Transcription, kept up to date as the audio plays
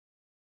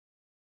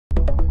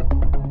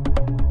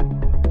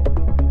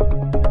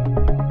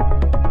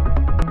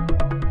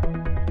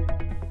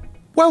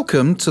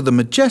Welcome to the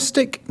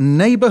Majestic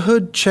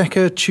Neighborhood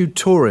Checker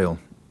tutorial,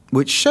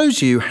 which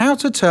shows you how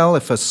to tell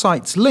if a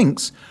site's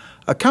links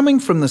are coming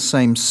from the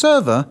same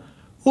server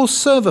or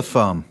server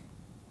farm.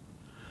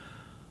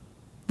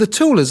 The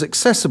tool is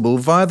accessible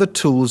via the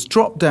tool's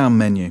drop-down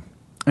menu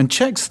and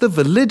checks the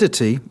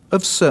validity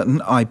of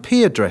certain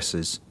IP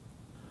addresses.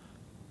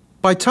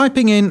 By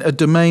typing in a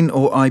domain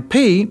or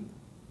IP,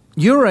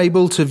 you're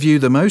able to view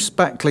the most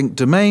backlinked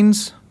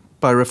domains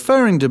by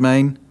referring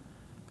domain,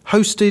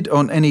 hosted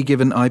on any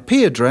given IP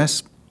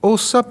address or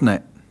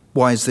subnet.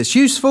 Why is this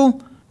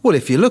useful? Well,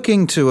 if you're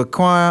looking to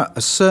acquire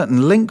a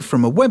certain link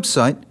from a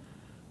website,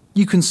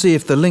 you can see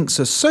if the links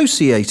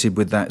associated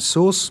with that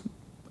source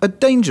are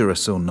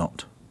dangerous or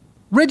not.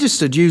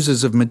 Registered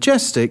users of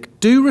Majestic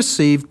do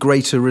receive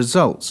greater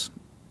results,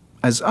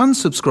 as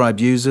unsubscribed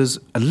users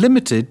are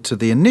limited to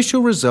the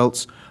initial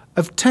results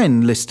of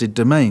 10 listed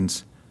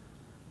domains.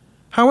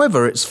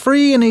 However, it's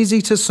free and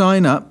easy to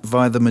sign up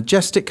via the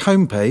Majestic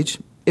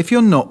homepage if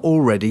you're not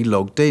already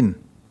logged in.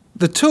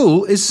 The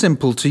tool is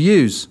simple to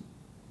use.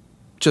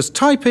 Just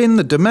type in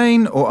the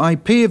domain or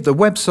IP of the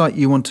website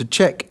you want to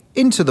check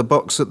into the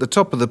box at the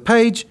top of the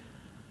page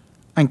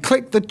and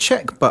click the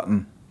check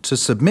button to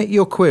submit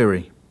your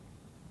query.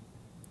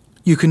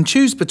 You can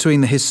choose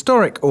between the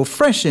historic or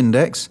fresh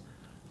index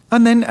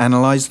and then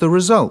analyze the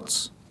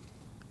results.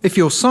 If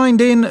you're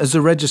signed in as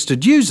a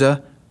registered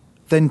user,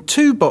 then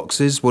two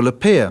boxes will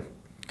appear.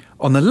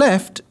 On the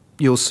left,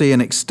 you'll see an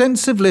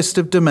extensive list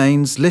of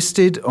domains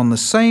listed on the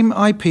same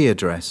IP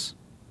address.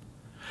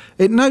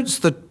 It notes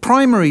the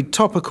primary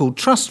topical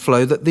trust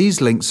flow that these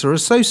links are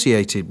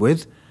associated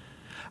with,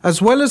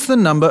 as well as the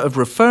number of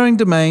referring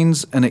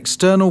domains and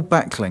external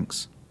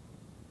backlinks.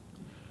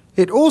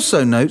 It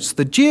also notes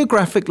the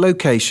geographic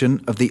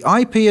location of the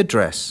IP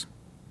address,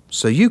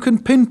 so you can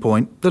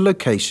pinpoint the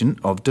location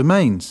of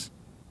domains.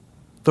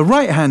 The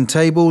right-hand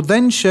table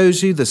then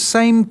shows you the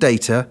same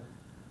data,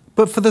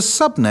 but for the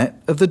subnet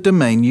of the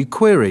domain you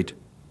queried.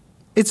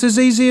 It's as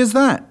easy as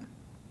that.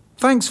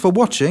 Thanks for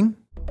watching.